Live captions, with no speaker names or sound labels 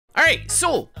Alright,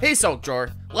 so, hey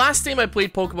Saltjar. Last time I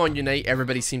played Pokemon Unite,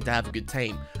 everybody seemed to have a good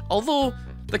time. Although,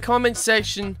 the comment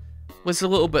section was a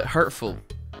little bit hurtful.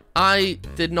 I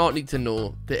did not need to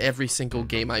know that every single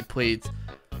game I played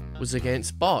was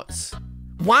against bots.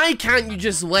 Why can't you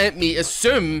just let me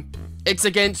assume it's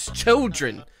against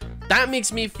children? That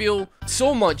makes me feel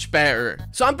so much better.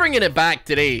 So I'm bringing it back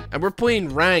today, and we're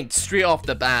playing ranked straight off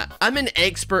the bat. I'm in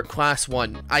expert class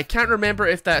 1. I can't remember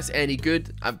if that's any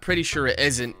good. I'm pretty sure it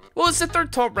isn't. Well, it's the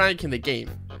third top rank in the game.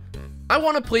 I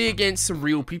want to play against some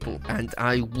real people, and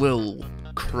I will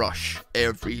crush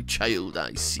every child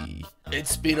I see.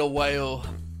 It's been a while,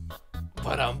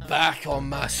 but I'm back on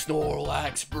my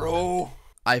Snorlax, bro.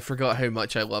 I forgot how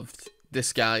much I loved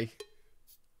this guy.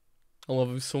 I love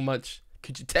him so much.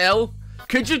 Could you tell?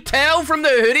 Could you tell from the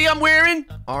hoodie I'm wearing?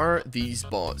 Are these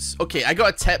bots? Okay, I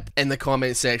got a tip in the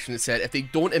comment section that said if they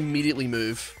don't immediately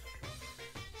move,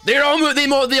 they all moved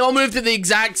at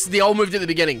the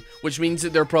beginning, which means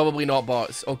that they're probably not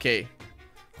bots. Okay.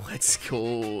 Let's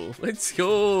go. Let's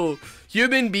go.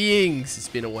 Human beings. It's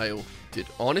been a while. Dude,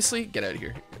 honestly, get out of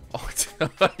here.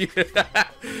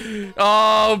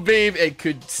 Oh, babe. It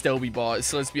could still be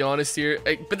bots, let's be honest here.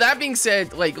 But that being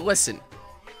said, like, listen.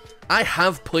 I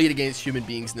have played against human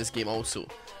beings in this game also.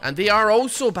 And they are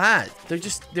also bad. They're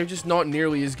just not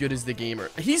nearly as good as the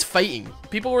gamer. He's fighting.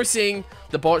 People were saying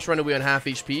the bots run away on half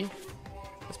HP.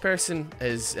 This person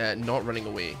is not running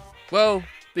away. Well,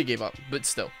 they gave up, but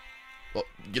still. Well,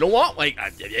 you know what? Like,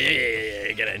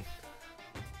 yeah, get in.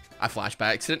 I flashed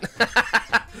by accident.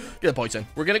 Get the poison.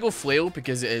 We're gonna go Flail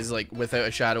because it is, like, without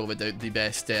a shadow of a doubt, the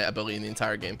best ability in the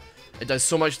entire game. It does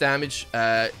so much damage.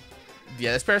 Yeah,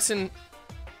 this person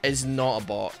is not a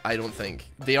bot, I don't think.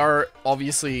 They are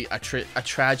obviously a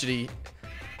tragedy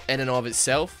in and of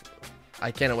itself.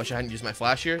 I kind of wish I hadn't used my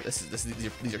flash here.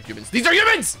 These are humans. These are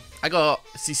humans! I got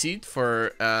CC'd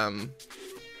for,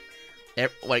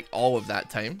 like, all of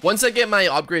that time. Once I get my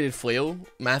upgraded Flail,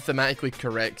 mathematically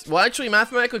correct. Well, actually,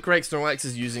 mathematically correct Snorlax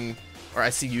is using, or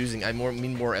I see using, I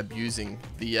mean more abusing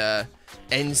the,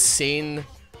 insane,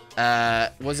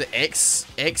 was it X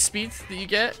speed that you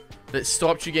get? That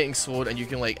stopped you getting slowed, and you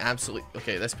can, like, absolutely...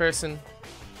 Okay, this person...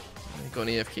 You're going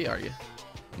AFK, are you?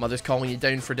 Mother's calling you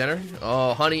down for dinner?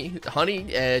 Oh, honey,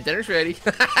 dinner's ready.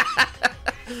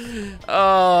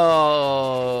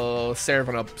 Oh,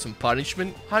 serving up some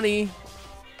punishment. Honey,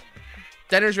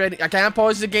 dinner's ready. I can't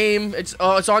pause the game. It's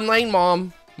online,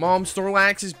 Mom. Mom,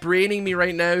 Snorlax is braining me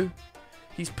right now.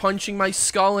 He's punching my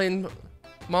skull in.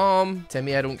 Mom, tell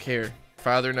me I don't care.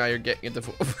 Father and I are getting into...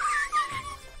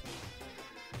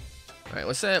 Alright,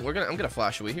 let's I'm gonna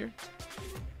flash away here.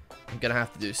 I'm gonna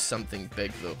have to do something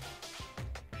big though.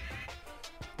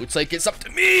 Looks like it's up to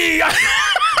me! God,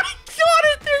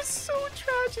 they're so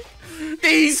tragic.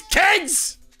 These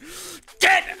kids!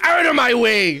 Get out of my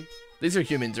way! These are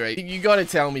humans, right? You gotta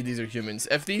tell me these are humans.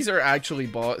 If these are actually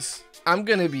bots, I'm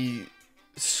gonna be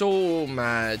so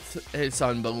mad. It's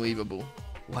unbelievable.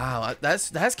 Wow,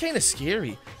 that's kind of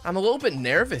scary. I'm a little bit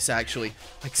nervous actually.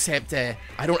 Except I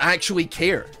don't actually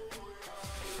care.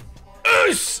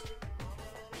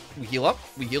 We heal up,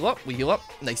 we heal up, we heal up.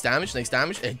 Nice damage, nice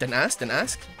damage. Didn't ask.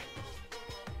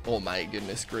 Oh my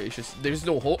goodness gracious. There's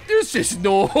no hope. There's just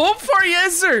no hope for you,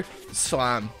 is there?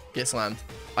 Slam. Get slammed.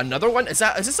 Another one? Is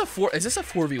this a 4v1? Is this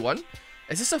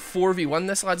a 4v1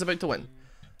 this lad's about to win?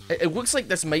 It looks like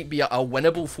this might be a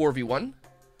winnable 4v1.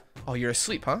 Oh, you're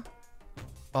asleep, huh?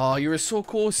 Oh, you were so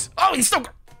close. Oh, he's still...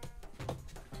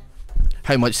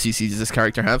 How much CC does this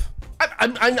character have?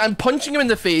 I'm punching him in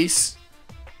the face,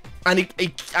 and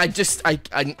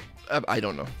I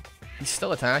don't know. He's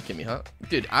still attacking me, huh?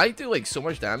 Dude, I do like so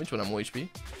much damage when I'm low HP.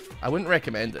 I wouldn't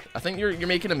recommend it. I think you're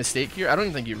making a mistake here. I don't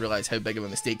even think you realize how big of a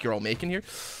mistake you're all making here.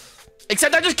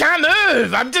 Except I just can't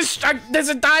move. There's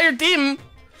a dire team.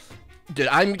 Dude,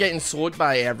 I'm getting slowed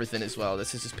by everything as well.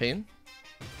 This is just pain.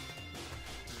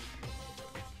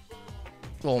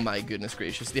 Oh my goodness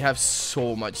gracious. They have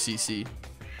so much CC.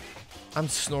 I'm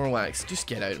Snorlax. Just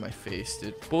get out of my face,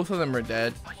 dude. Both of them are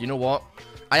dead. You know what?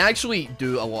 I actually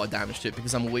do a lot of damage to it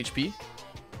because I'm low HP.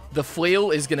 The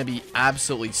Flail is going to be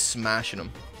absolutely smashing them.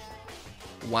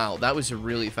 Wow, that was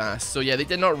really fast. So yeah, they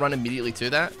did not run immediately to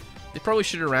that. They probably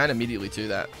should have ran immediately to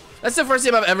that. That's the first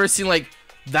time I've ever seen, like,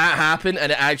 that happen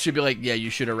and it actually be like, yeah, you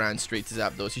should have ran straight to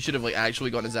Zapdos. You should have, like,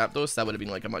 actually gone to Zapdos. That would have been,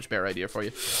 like, a much better idea for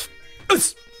you.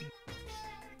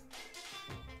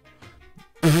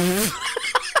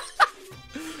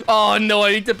 Oh no,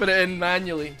 I need to put it in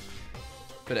manually.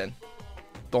 Put it in.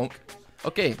 Donk.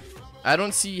 Okay. I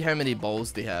don't see how many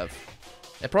balls they have.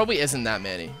 It probably isn't that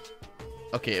many.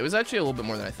 Okay, it was actually a little bit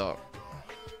more than I thought.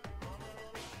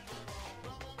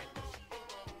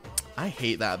 I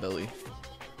hate that ability.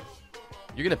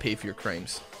 You're gonna pay for your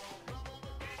crimes.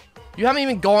 You haven't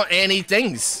even got any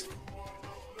things.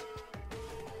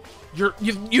 You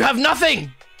have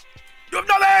nothing. You have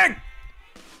nothing.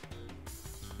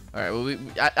 All right. Well,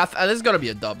 this has got to be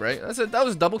a dub, right? That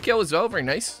was a double kill as well. Very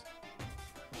nice.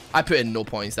 I put in no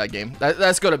points that game.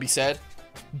 That's got to be said.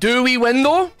 Do we win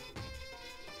though?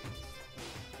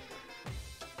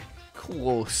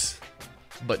 Close,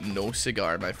 but no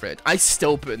cigar, my friend. I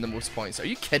still put in the most points. Are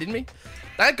you kidding me?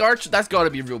 That's got to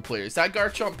be real players. That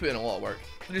Garchomp put in a lot of work.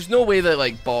 There's no way that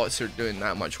like bots are doing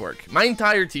that much work. My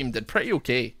entire team did pretty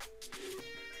okay.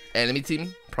 Enemy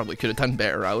team probably could have done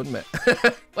better, I'll admit.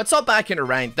 Let's hop back into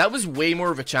ranked. That was way more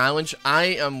of a challenge.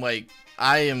 I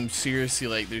am seriously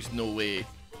like, there's no way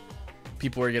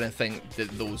people are gonna think that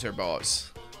those are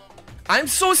bots. I'm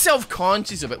so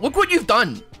self-conscious of it. Look what you've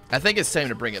done. I think it's time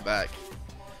to bring it back.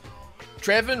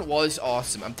 Trevenant was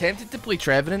awesome. I'm tempted to play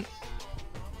Trevenant,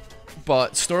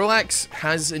 but Snorlax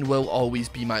has and will always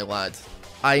be my lad.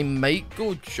 I might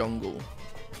go jungle,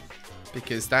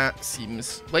 because that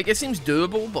seems like it seems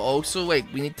doable, but also like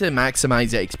we need to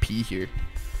maximize XP here.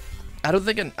 I don't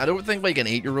think like an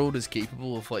 8-year-old is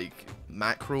capable of like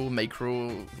macro,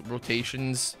 micro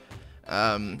rotations,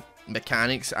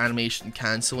 mechanics, animation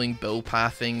canceling, build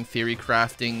pathing, theory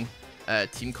crafting,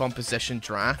 team composition,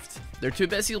 draft. They're too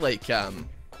busy like I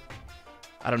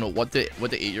don't know what the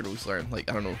 8-year-olds learn.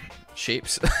 Like I don't know,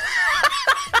 shapes.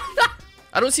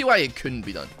 I don't see why it couldn't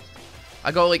be done.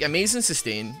 I got like amazing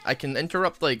sustain. I can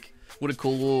interrupt like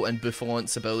Ludicolo and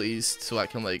Buffont's abilities, so I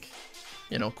can like,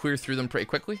 you know, clear through them pretty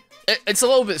quickly. It's a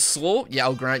little bit slow. Yeah,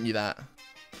 I'll grant you that.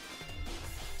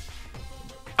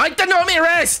 I did not make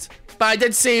rest, but I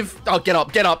did save. Oh, get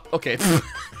up, get up. Okay.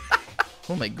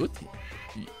 Oh my god.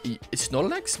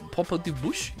 Snorlax pop out the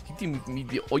bush, hitting me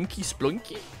the oinky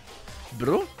splunky,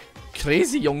 bro.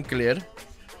 Crazy young Claire.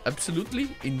 Absolutely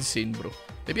insane, bro.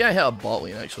 Maybe I hit a bot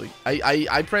lane, actually.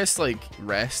 I pressed, like,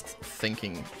 rest,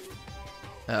 thinking.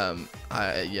 Yeah,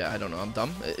 I don't know. I'm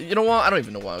dumb. You know what? I don't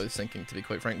even know what I was thinking, to be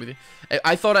quite frank with you.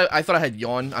 I thought I had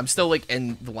yawn. I'm still, like,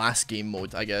 in the last game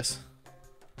mode, I guess.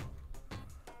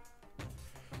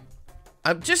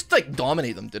 I'm just, like,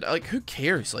 dominate them, dude. Like, who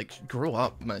cares? Like, grow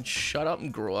up, man. Shut up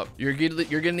and grow up. You're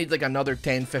gonna need, like, another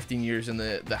 10, 15 years in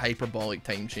the hyperbolic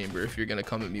time chamber if you're gonna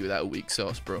come at me with that weak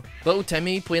sauce, bro. Little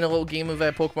Timmy playing a little game of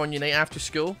Pokemon Unite after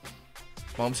school.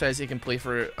 Mom says he can play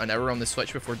for an hour on the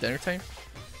Switch before dinner time.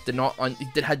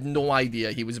 Had no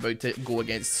idea he was about to go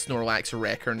against Snorlax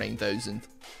Wrecker 9000.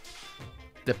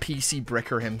 The PC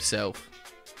bricker himself.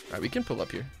 Alright, we can pull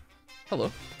up here.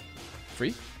 Hello.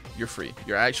 Free? You're free.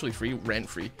 You're actually free. Rent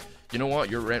free. You know what?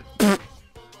 You're rent.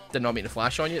 Did not mean to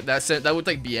flash on you. That's it. That would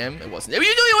like BM. It wasn't. What are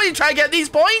you doing when you try to get these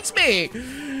points, mate?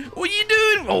 What are you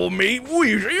doing? Oh, mate. What are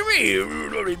you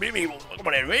doing, mate? Come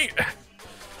on in, mate.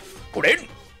 Go in.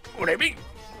 Go in, mate.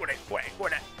 Go in. Go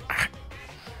in.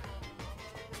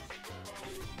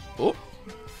 Oh.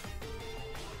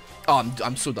 Oh,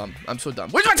 I'm so dumb. I'm so dumb.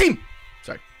 Where's my team?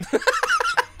 Sorry.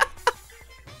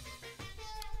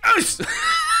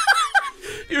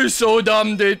 You're so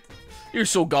dumb, dude. You're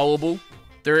so gullible.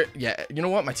 Yeah, you know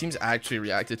what? My team's actually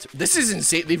reacted to... This is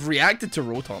insane. They've reacted to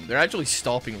Rotom. They're actually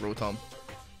stopping Rotom.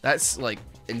 That's, like,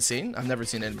 insane. I've never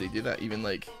seen anybody do that, even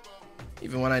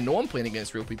when I know I'm playing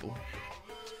against real people.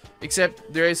 Except,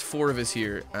 there is 4 of us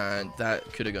here, and that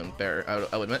could have gone better,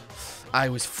 I'll admit. I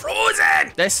was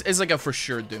frozen! This is, like, a for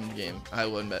sure doomed game, I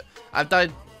will admit. I've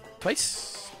died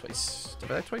twice? Did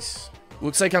I die twice?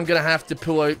 Looks like I'm gonna have to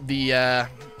pull out the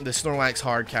Snorlax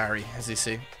hard carry, as they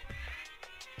say.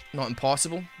 Not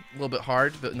impossible. A little bit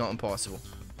hard, but not impossible.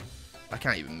 I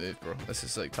can't even move, bro. This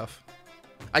is, like, tough.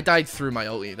 I died through my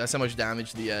ulti. That's how much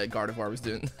damage the Gardevoir was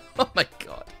doing. Oh my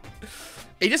god.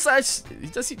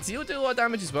 Does he do a lot of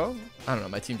damage as well? I don't know.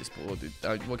 My team just blew,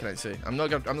 dude. What can I say? I'm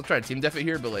not trying to team def it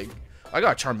here, but, like, I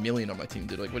got a Charmeleon on my team,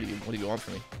 dude. Like, what do you want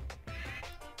from me?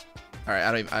 Alright,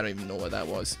 I don't even know what that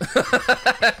was.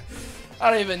 I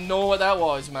don't even know what that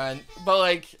was, man. But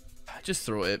like, just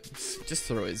throw it. Just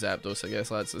throw it, Zapdos, I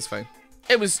guess, lads. It's fine.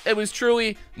 It was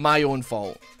truly my own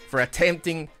fault for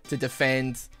attempting to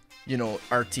defend, you know,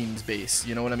 our team's base.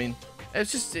 You know what I mean?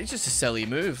 It's just a silly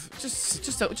move.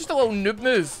 Just a little noob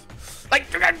move. Like,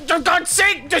 for God's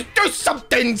sake, just do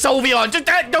something, Sylveon. Just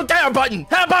don't hit a button.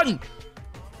 Hit a button.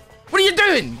 What are you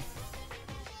doing?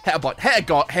 Hit a button. Hit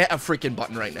a freaking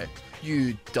button right now.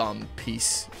 You dumb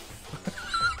piece.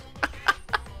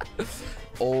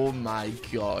 Oh my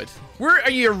god. Where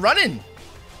are you running?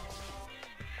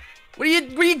 Where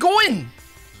are you going?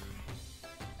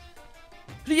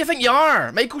 Who do you think you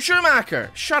are? Michael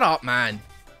Schumacher? Shut up, man.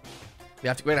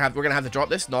 We're gonna have to drop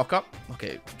this. Knock up.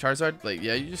 Okay, Charizard. Like,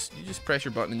 yeah, you just press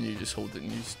your button and you just hold it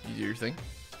and you do your thing.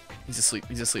 He's asleep.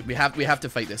 He's asleep. We have to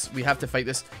fight this. We have to fight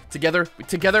this together.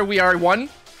 Together we are one.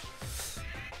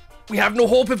 We have no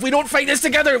hope if we don't fight this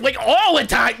together. Like, all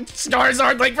attack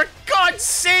Charizard. Like, for God's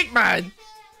sake, man.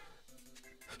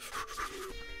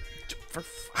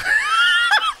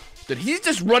 Dude, he's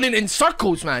just running in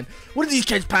circles, man. What are these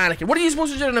kids panicking? What are you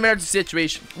supposed to do in an emergency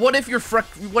situation? What if your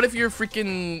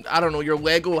freaking, I don't know, your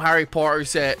Lego Harry Potter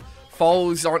set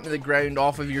falls onto the ground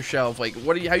off of your shelf? Like,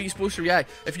 how are you supposed to react?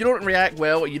 If you don't react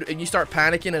well and you start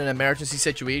panicking in an emergency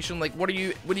situation, like, what are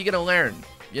you gonna learn?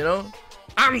 You know?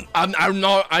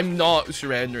 I'm not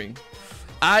surrendering.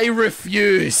 I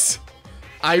refuse.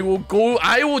 I will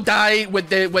die when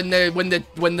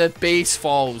the base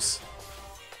falls.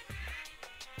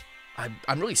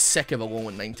 I'm really sick of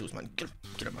Alolan Ninetales, man. Get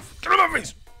him my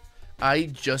face. I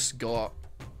just got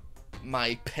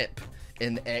my Pip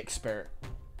in Expert,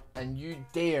 and you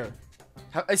dare?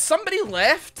 Has somebody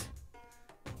left?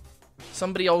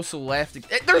 Somebody also left.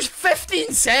 There's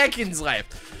 15 seconds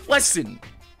left. Listen,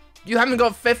 you haven't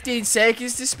got 15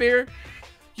 seconds to spare.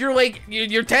 You're like,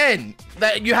 you're 10.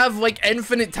 That you have like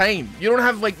infinite time. You don't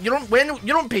have like, you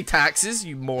don't pay taxes,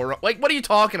 you moron. Like, what are you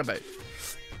talking about?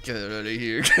 Get out of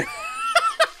here.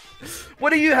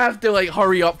 What do you have to like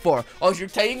hurry up for? Oh, is your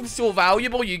time so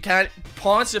valuable you can't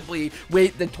possibly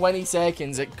wait the 20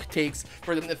 seconds it takes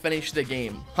for them to finish the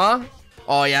game? Huh?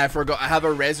 Oh yeah, I forgot. I have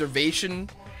a reservation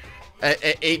at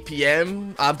 8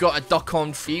 PM. I've got a duck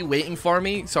on free waiting for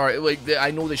me. Sorry, like, I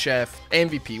know the chef.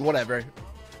 MVP, whatever.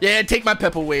 Yeah, take my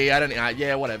Pip away. I don't.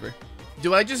 Yeah, whatever.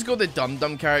 Do I just go the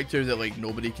dumb character that like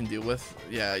nobody can deal with?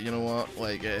 Yeah, you know what?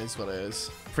 Like, it is what it is.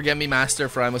 Forgive me, master,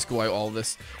 for I must go out all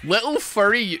this. Little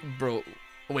furry, bro.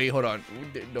 Wait, hold on.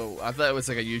 No, I thought it was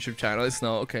like a YouTube channel. It's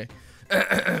not. Okay.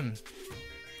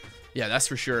 Yeah, that's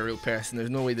for sure a real person. There's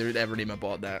no way they would ever name a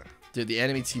bot that. Dude, the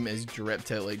enemy team is dripped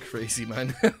out like crazy,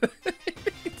 man.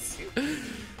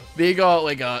 They got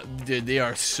like a... Dude, they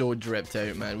are so dripped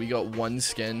out, man. We got one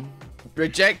skin.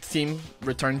 Reject team,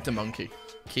 return to monkey.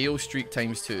 KO streak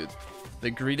 ×2. The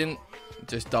Greedent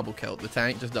just double killed. The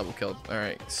tank just double killed.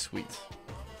 Alright, sweet.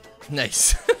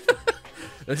 Nice.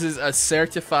 This is a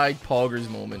certified poggers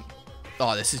moment.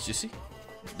 Oh, this is juicy.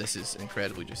 This is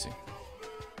incredibly juicy.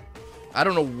 I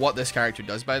don't know what this character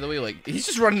does, by the way. Like, he's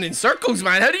just running in circles,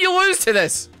 man. How do you lose to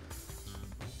this?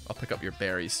 I'll pick up your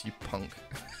berries, you punk.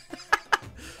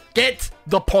 Get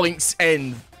the points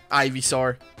in,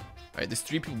 Ivysaur. Alright, there's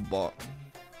 3 people bought.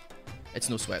 It's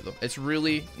no sweat, though. It's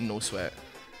really no sweat.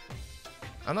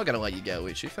 I'm not gonna let you get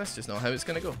away, Chief. That's just not how it's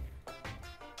gonna go.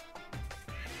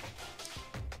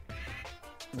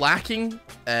 Lacking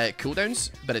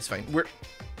cooldowns, but it's fine.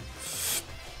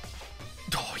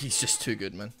 Oh, he's just too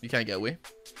good, man. You can't get away.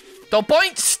 The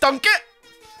point stunk it!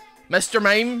 Mr.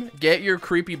 Mime, get your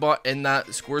creepy butt in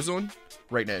that score zone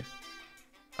right now.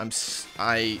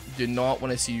 I do not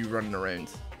want to see you running around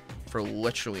for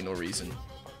literally no reason.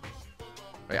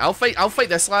 Right, I'll fight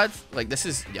this lad. Like, this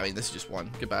is, yeah, I mean, this is just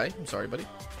one. Goodbye. I'm sorry, buddy.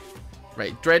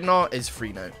 Right, Dreadnought is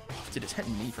free now. Oh, dude, it's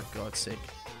hitting me for God's sake.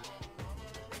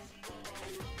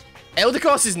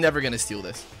 Eldegoss is never gonna steal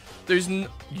this.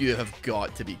 You have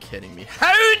got to be kidding me.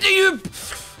 How do you...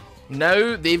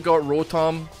 Now they've got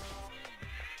Rotom.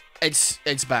 It's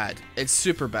bad. It's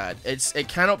super bad. It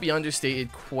cannot be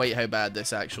understated quite how bad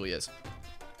this actually is.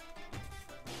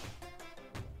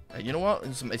 You know what?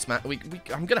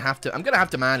 I'm gonna have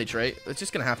to manage, right? It's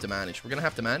just gonna have to manage. We're gonna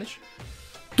have to manage.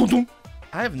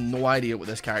 I have no idea what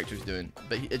this character's doing,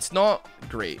 but it's not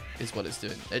great, is what it's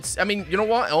doing. I mean, you know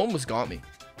what? It almost got me.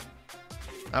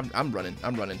 I'm running.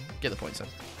 Get the points in.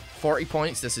 40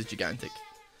 points. This is gigantic.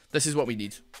 This is what we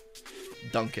need.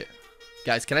 Dunk it.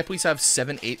 Guys, can I please have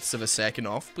 7/8 of a second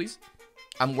off, please?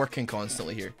 I'm working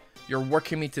constantly here. You're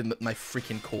working me to my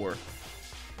freaking core.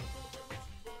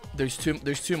 There's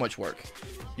too much work.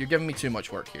 You're giving me too much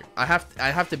work here. I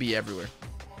have to be everywhere.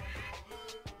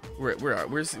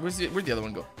 Where's the other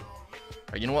one go?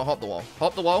 Alright, you know what? Hop the wall.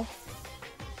 Hop the wall.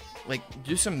 Like,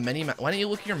 do some mini map. Why don't you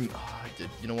look at your... Oh, dude,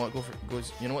 you know what?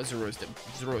 You know what? Zero's done.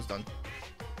 Zero's done.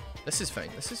 This is fine.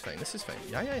 This is fine. This is fine.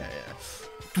 Yeah.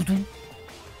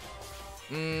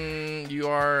 You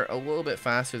are a little bit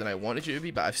faster than I wanted you to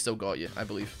be, but I've still got you, I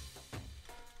believe.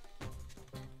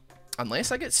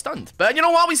 Unless I get stunned. But you know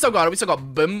what? We still got it. We still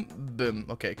got boom, boom.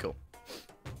 Okay, cool.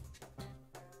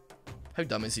 How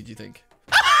dumb is he, do you think?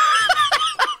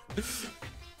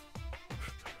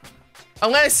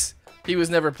 Unless he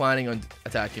was never planning on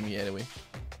attacking me anyway.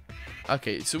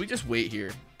 Okay, so we just wait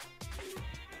here.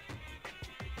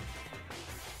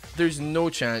 There's no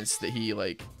chance that he,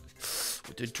 like...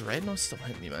 Dude, Dreadnought still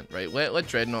hit me, man. Right, let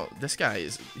Dreadnought. This guy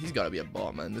is. He's got to be a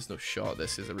bot, man. There's no shot.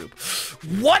 This is a real.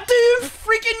 What do you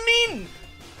freaking mean?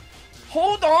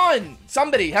 Hold on.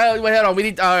 Somebody. Hold on. We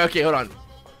need. Okay, hold on.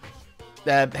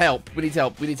 Help. We need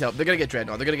help. We need help. They're gonna get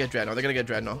Dreadnought. They're gonna get Dreadnought. They're gonna get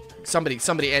Dreadnought. Somebody,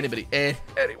 anybody.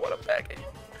 Anyone, I'm begging you.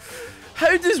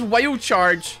 How does Wild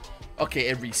Charge... Okay,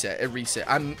 it reset.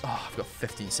 Oh, I've got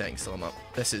 15 seconds till I'm up.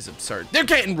 This is absurd. They're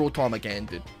getting Rotom again,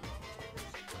 dude.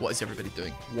 What is everybody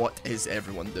doing? What is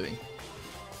everyone doing?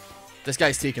 This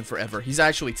guy's taking forever. He's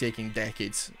actually taking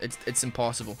decades. It's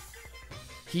impossible.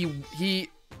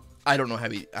 I don't know how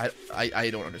he...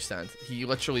 I don't understand. He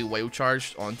literally Wild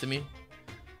Charged onto me.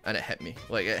 And it hit me.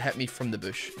 Like, it hit me from the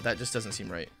bush. That just doesn't seem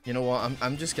right. You know what?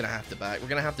 I'm just gonna have to back. We're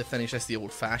gonna have to finish this the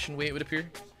old-fashioned way, it would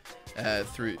appear.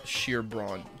 Through sheer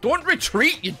brawn. Don't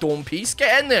retreat, you dome piece.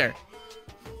 Get in there.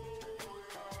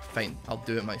 Fine. I'll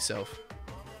do it myself.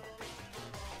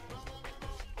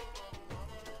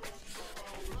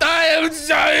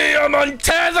 I'm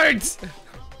untethered!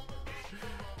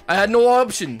 I had no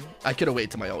option. I could have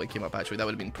waited till my ulti came up, actually. That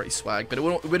would have been pretty swag. But it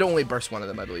would only burst one of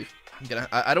them, I believe.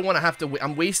 I don't want to have to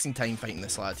I'm wasting time fighting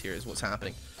this lad here is what's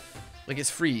happening. Like, it's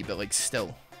free, but like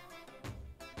still.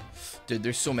 Dude,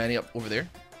 there's so many up over there.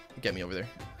 Get me over there.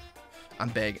 I'm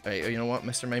begging. Alright, you know what,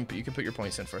 Mr. Mine, but you can put your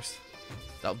points in first.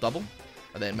 That'll double.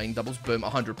 And then mine doubles. Boom,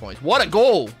 100 points. What a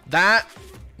goal! That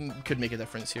could make a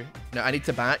difference here. Now I need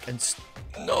to back and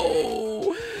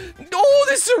no! No,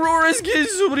 this Aurora's getting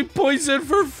so many points in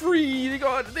for free. They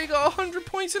got 100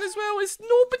 points in as well. It's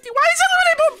nobody. Why is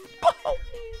everybody?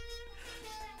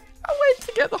 I went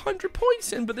to get the 100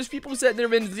 points in, but there's people sitting there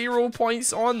with 0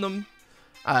 points on them.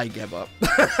 I give up.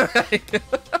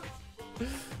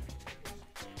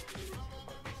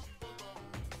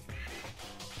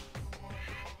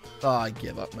 Oh, I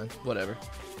give up, man. Whatever.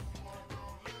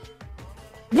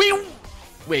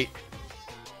 Wait.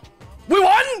 We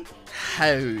won?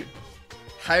 How?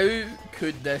 How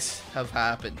could this have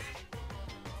happened?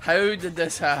 How did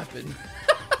this happen?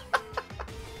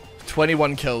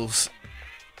 21 kills.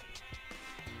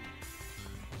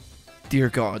 Dear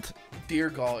God. Dear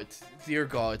God. Dear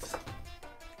God.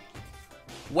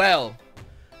 Well,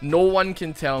 no one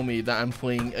can tell me that I'm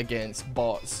playing against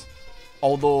bots.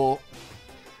 Although,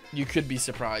 you could be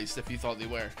surprised if you thought they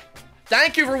were.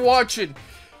 Thank you for watching.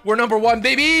 We're #1,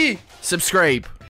 baby. Subscribe.